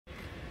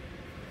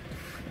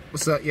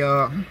What's up,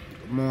 y'all?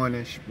 Good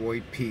morning, it's your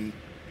boy P.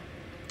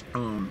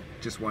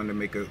 Just wanted to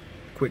make a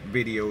quick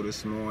video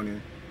this morning.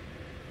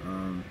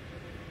 I'm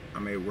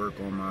at work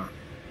on my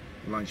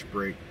lunch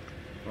break,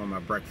 on my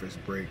breakfast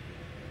break.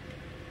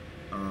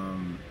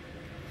 I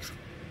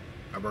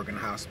work in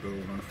the hospital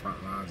on the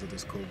front lines of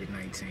this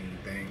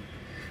COVID-19 thing.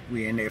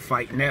 We in there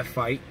fighting that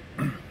fight.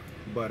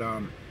 But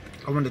I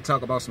wanted to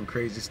talk about some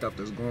crazy stuff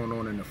that's going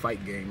on in the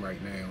fight game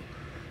right now,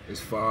 as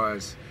far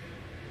as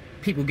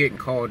people getting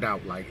called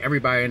out. Like,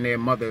 everybody and their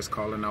mother is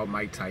calling out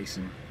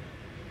Miketyson.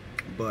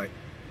 But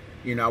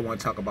you know, I want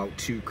to talk about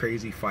two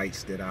crazy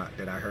fights that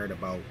I heard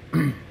about,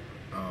 and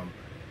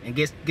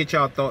get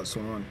y'all thoughts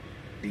on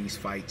these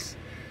fights.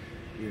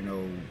 You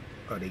know,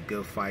 are they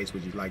good fights?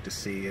 Would you like to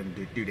see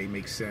them? Do they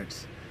make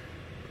sense?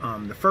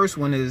 The first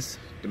one is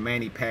the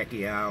Manny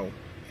Pacquiao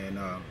and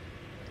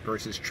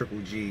versus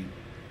Triple G.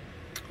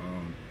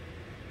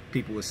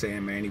 People were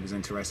saying Manny was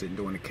interested in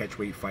doing a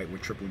catchweight fight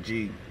with Triple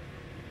G.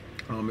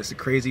 It's a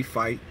crazy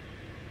fight.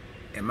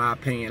 In my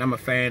opinion, I'm a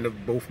fan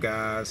of both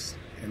guys.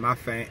 In my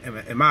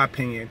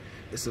opinion,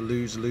 it's a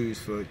lose-lose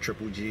for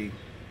Triple G.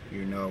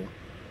 You know,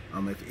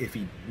 if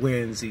he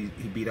wins, he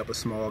beat up a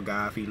small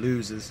guy. If he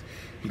loses,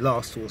 he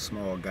lost to a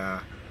small guy.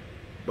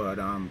 But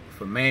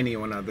for Manny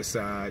on the other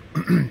side,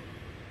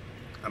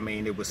 I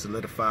mean, it would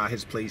solidify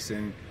his place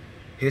in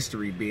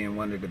history, being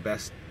one of the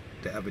best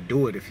to ever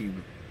do it if he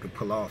could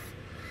pull off,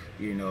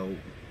 you know,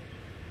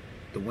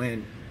 the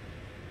win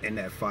in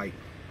that fight.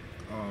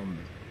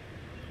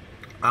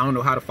 I don't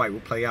know how the fight will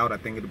play out. I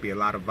think it'll be a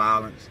lot of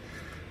violence,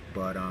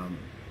 but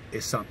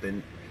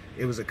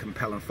it was a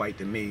compelling fight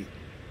to me.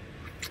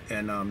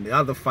 And the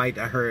other fight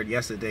I heard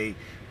yesterday,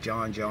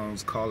 Jon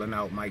Jones calling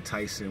out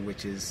Miketyson,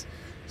 which is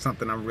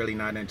something I'm really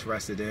not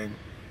interested in.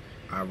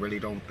 I really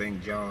don't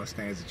think Jon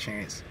stands a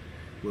chance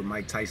with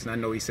Miketyson. I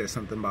know he said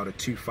something about a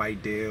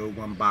 2-fight deal,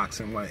 one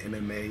boxing, one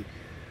MMA.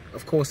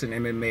 Of course, in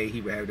MMA,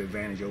 he would have the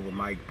advantage over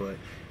Mike, but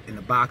in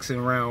the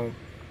boxing realm,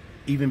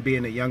 even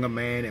being a younger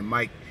man and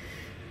Mike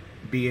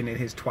being in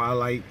his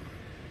twilight,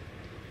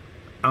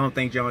 I don't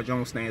think Jon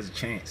Jones stands a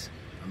chance.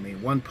 I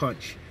mean, one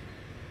punch,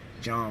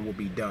 Jon will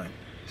be done.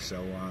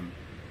 So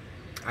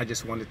I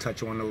just wanted to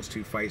touch on those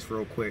two fights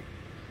real quick.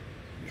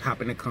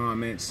 Hop in the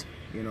comments,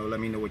 you know, let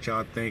me know what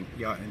y'all think.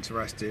 Y'all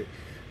interested?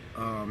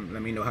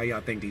 Let me know how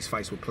y'all think these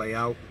fights will play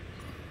out.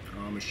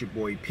 It's your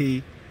boy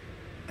P,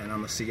 and I'm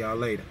gonna see y'all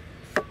later.